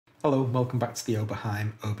Hello, welcome back to the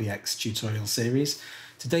Oberheim OB-Xa tutorial series.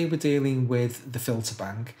 Today we're dealing with the filter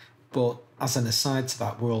bank, but as an aside to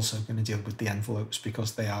that, we're also going to deal with the envelopes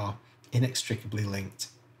because they are inextricably linked.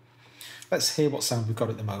 Let's hear what sound we've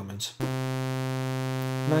got at the moment.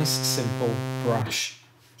 Nice, simple, brash,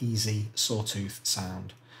 easy sawtooth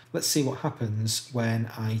sound. Let's see what happens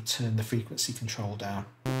when I turn the frequency control down.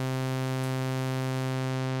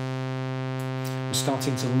 We're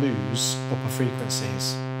starting to lose upper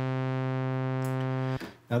frequencies.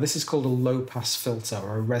 Now this is called a low-pass filter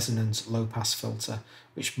or a resonant low-pass filter,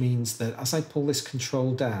 which means that as I pull this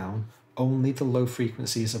control down, only the low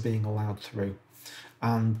frequencies are being allowed through.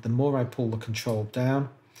 And the more I pull the control down,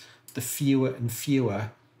 the fewer and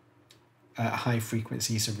fewer high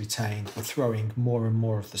frequencies are retained. We're throwing more and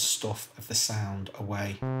more of the stuff of the sound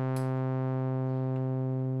away.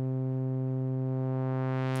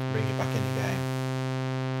 Bring it back in again.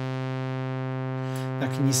 Now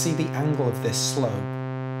can you see the angle of this slope?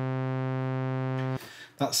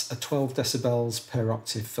 That's a 12 decibels per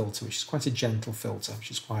octave filter, which is quite a gentle filter,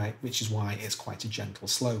 which is why it's quite a gentle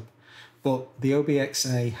slope. But the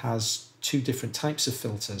OB-Xa has two different types of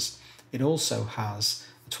filters. It also has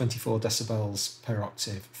a 24 decibels per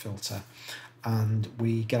octave filter, and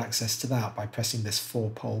we get access to that by pressing this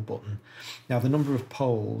 4-pole button. Now the number of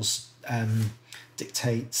poles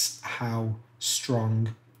dictates how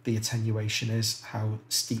strong the attenuation is, how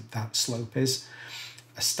steep that slope is.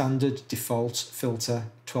 A standard default filter,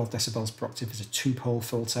 12 decibels per octave, is a 2-pole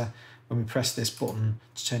filter. When we press this button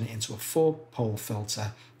to turn it into a 4-pole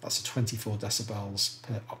filter, that's a 24 decibels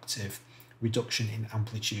per octave reduction in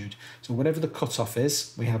amplitude. So whatever the cutoff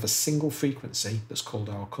is, we have a single frequency that's called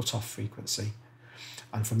our cutoff frequency.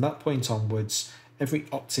 And from that point onwards, every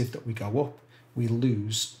octave that we go up, we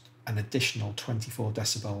lose an additional 24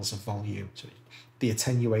 decibels of volume. So the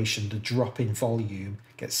attenuation, the drop in volume,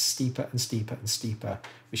 gets steeper and steeper and steeper,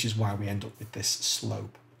 which is why we end up with this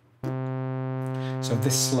slope. So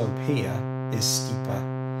this slope here is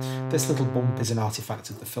steeper. This little bump is an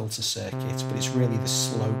artifact of the filter circuit, but it's really the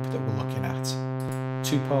slope that we're looking at.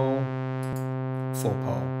 2-pole,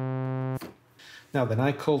 4-pole. Now then,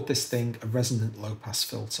 I called this thing a resonant low-pass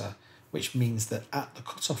filter, which means that at the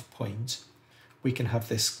cutoff point, we can have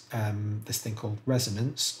this this thing called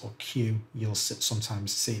resonance, or Q, you'll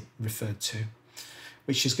sometimes see it referred to,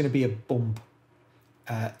 which is going to be a bump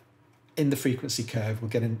in the frequency curve. We'll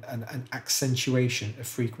get an accentuation of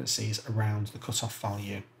frequencies around the cutoff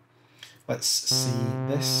value. Let's see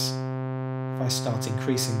this. If I start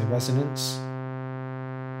increasing the resonance,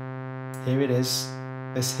 here it is.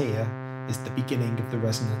 This here is the beginning of the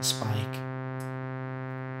resonance spike.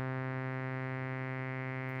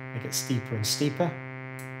 It gets steeper and steeper.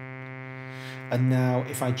 And now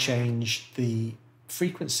if I change the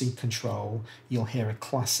frequency control, you'll hear a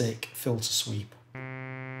classic filter sweep.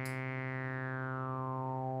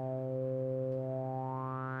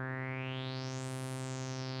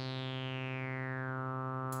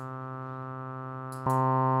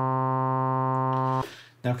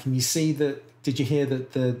 Now can you see that, did you hear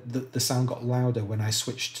that the sound got louder when I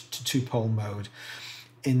switched to 2-pole mode?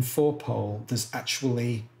 In 4-pole, there's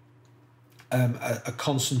actually a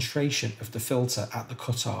concentration of the filter at the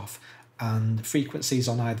cutoff, and frequencies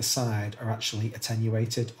on either side are actually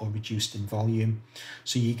attenuated or reduced in volume.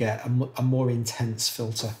 So you get a more intense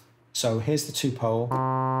filter. So here's the 2-pole,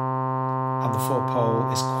 and the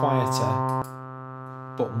 4-pole is quieter,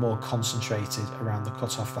 but more concentrated around the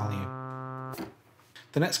cutoff value.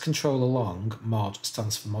 The next control along, mod,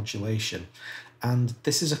 stands for modulation, and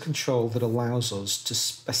this is a control that allows us to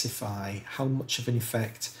specify how much of an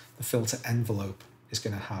effect the filter envelope is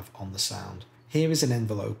going to have on the sound. Here is an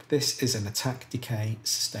envelope. This is an attack, decay,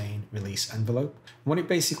 sustain, release envelope. And what it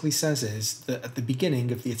basically says is that at the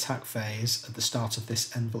beginning of the attack phase, at the start of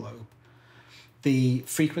this envelope, the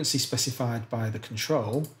frequency specified by the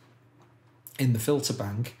control in the filter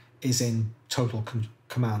bank is in total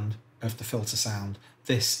command of the filter sound.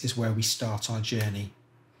 This is where we start our journey,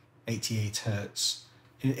 88 Hertz.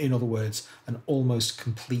 In other words, an almost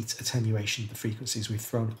complete attenuation of the frequencies. We've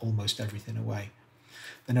thrown almost everything away.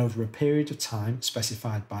 Then over a period of time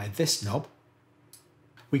specified by this knob,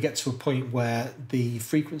 we get to a point where the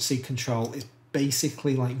frequency control is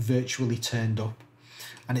basically like virtually turned up,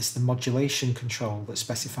 and it's the modulation control that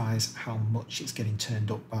specifies how much it's getting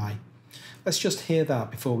turned up by. Let's just hear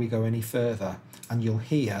that before we go any further, and you'll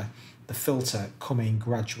hear the filter coming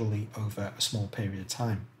gradually over a small period of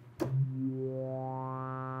time.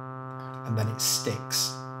 And then it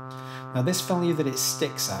sticks. Now this value that it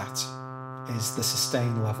sticks at is the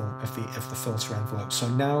sustain level of the filter envelope. So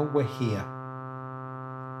now we're here.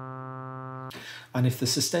 And if the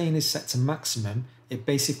sustain is set to maximum, it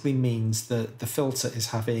basically means that the filter is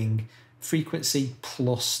having frequency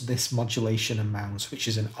plus this modulation amount, which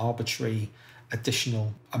is an arbitrary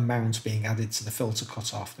additional amount being added to the filter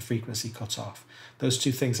cutoff, the frequency cutoff. Those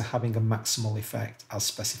two things are having a maximal effect as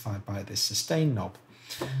specified by this sustain knob.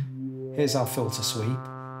 Here's our filter sweep.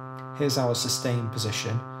 Here's our sustain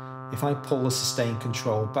position. If I pull the sustain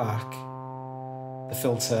control back, the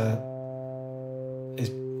filter is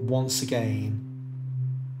once again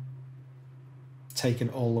taken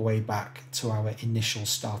all the way back to our initial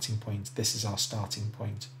starting point. This is our starting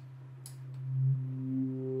point.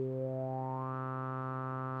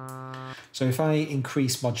 So if I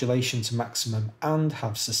increase modulation to maximum and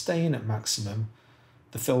have sustain at maximum,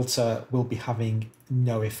 the filter will be having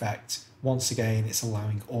no effect. Once again, it's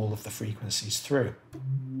allowing all of the frequencies through.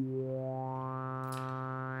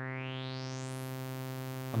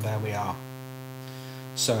 And there we are.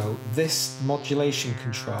 So this modulation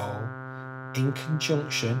control, in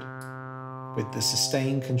conjunction with the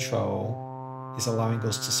sustain control, is allowing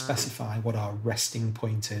us to specify what our resting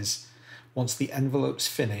point is. Once the envelope's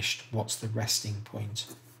finished, what's the resting point?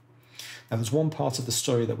 Now there's one part of the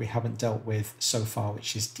story that we haven't dealt with so far,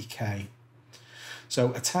 which is decay.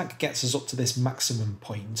 So attack gets us up to this maximum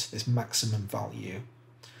point, this maximum value,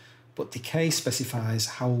 but decay specifies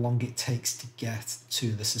how long it takes to get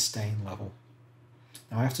to the sustain level.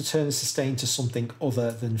 Now I have to turn the sustain to something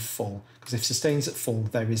other than full, because if sustain's at full,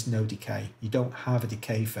 there is no decay. You don't have a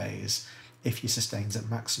decay phase if your sustain's at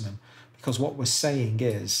maximum, because what we're saying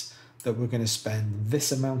is that we're going to spend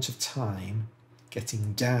this amount of time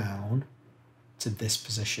getting down to this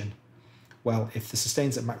position. Well, if the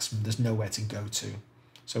sustain's at maximum, there's nowhere to go to.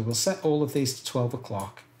 So we'll set all of these to 12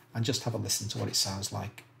 o'clock and just have a listen to what it sounds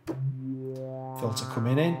like. Filter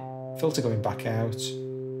coming in, filter going back out,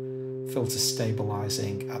 filter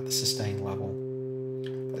stabilizing at the sustain level.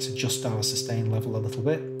 Let's adjust our sustain level a little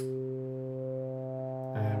bit.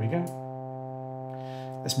 There we go.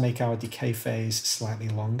 Let's make our decay phase slightly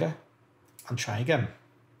longer and try again.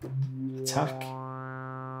 Attack,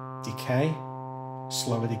 decay,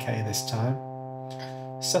 slower decay this time,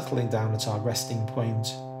 settling down at our resting point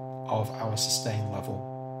of our sustain level.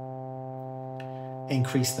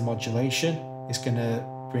 Increase the modulation is going to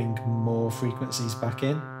bring more frequencies back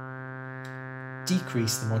in.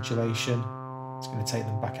 Decrease the modulation, it's going to take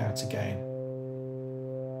them back out again.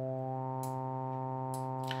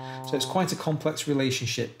 So it's quite a complex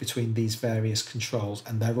relationship between these various controls,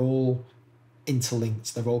 and they're all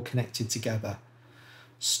interlinked, they're all connected together.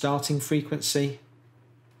 Starting frequency,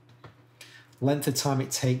 length of time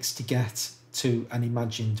it takes to get to an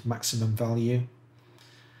imagined maximum value.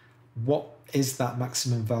 What is that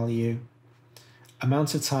maximum value?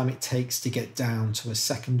 Amount of time it takes to get down to a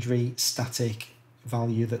secondary static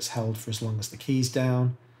value that's held for as long as the key's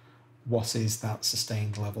down. What is that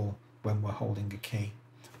sustained level when we're holding a key?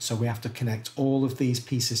 So we have to connect all of these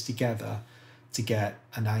pieces together to get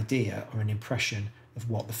an idea or an impression of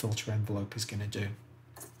what the filter envelope is going to do.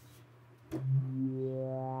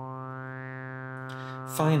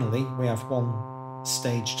 Finally, we have one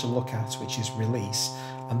stage to look at, which is release,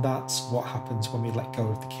 and that's what happens when we let go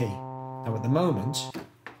of the key. Now at the moment,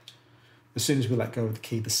 as soon as we let go of the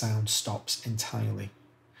key, the sound stops entirely,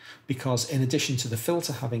 because in addition to the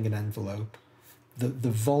filter having an envelope, the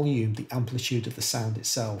volume, the amplitude of the sound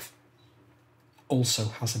itself also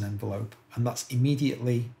has an envelope, and that's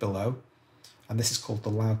immediately below, and this is called the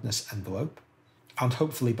loudness envelope. And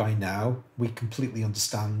hopefully by now we completely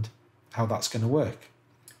understand how that's going to work.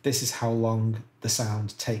 This is how long the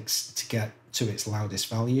sound takes to get to its loudest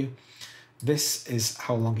value. This is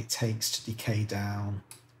how long it takes to decay down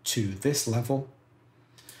to this level,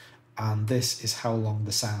 and this is how long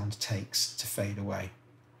the sound takes to fade away.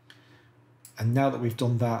 And now that we've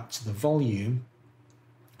done that to the volume,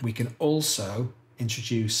 we can also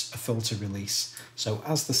introduce a filter release. So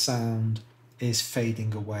as the sound is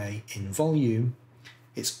fading away in volume,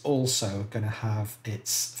 it's also going to have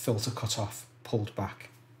its filter cutoff pulled back.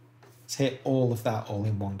 Let's hit all of that all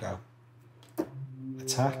in one go.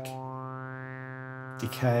 Attack,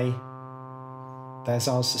 decay, there's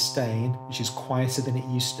our sustain, which is quieter than it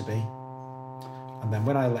used to be. And then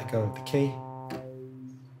when I let go of the key,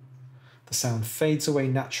 the sound fades away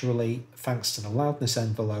naturally thanks to the loudness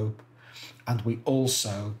envelope, and we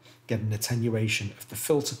also get an attenuation of the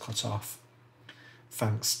filter cutoff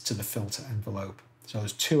thanks to the filter envelope. So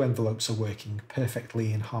those two envelopes are working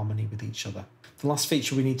perfectly in harmony with each other. The last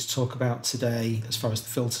feature we need to talk about today, as far as the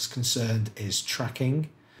filter is concerned, is tracking.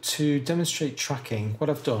 To demonstrate tracking, what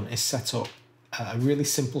I've done is set up a really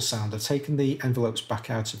simple sound. I've taken the envelopes back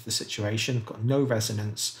out of the situation, I've got no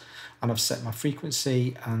resonance, and I've set my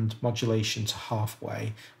frequency and modulation to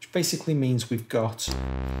halfway, which basically means we've got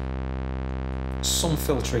some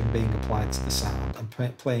filtering being applied to the sound. I'm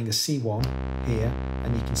playing a C1 here,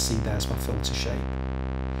 and you can see there's my filter shape.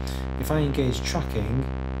 If I engage tracking,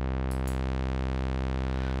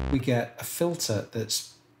 we get a filter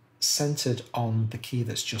that's centered on the key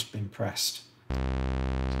that's just been pressed.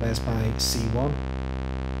 So there's my C1,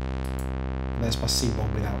 and there's my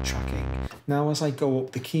C1 without tracking. Now as I go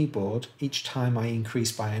up the keyboard, each time I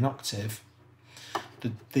increase by an octave,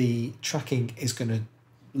 the tracking is going to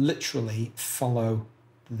literally follow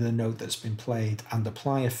the note that's been played and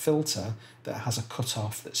apply a filter that has a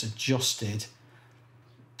cutoff that's adjusted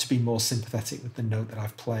to be more sympathetic with the note that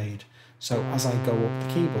I've played. So as I go up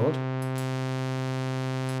the keyboard,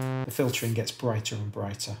 the filtering gets brighter and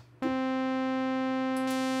brighter.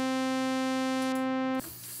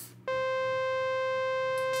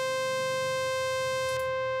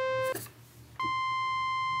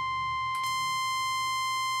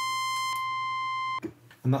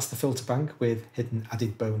 And that's the filter bank with hidden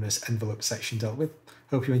added bonus envelope section dealt with.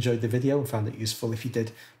 Hope you enjoyed the video and found it useful. If you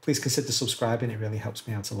did, please consider subscribing, it really helps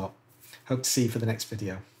me out a lot. Hope to see you for the next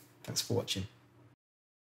video. Thanks for watching.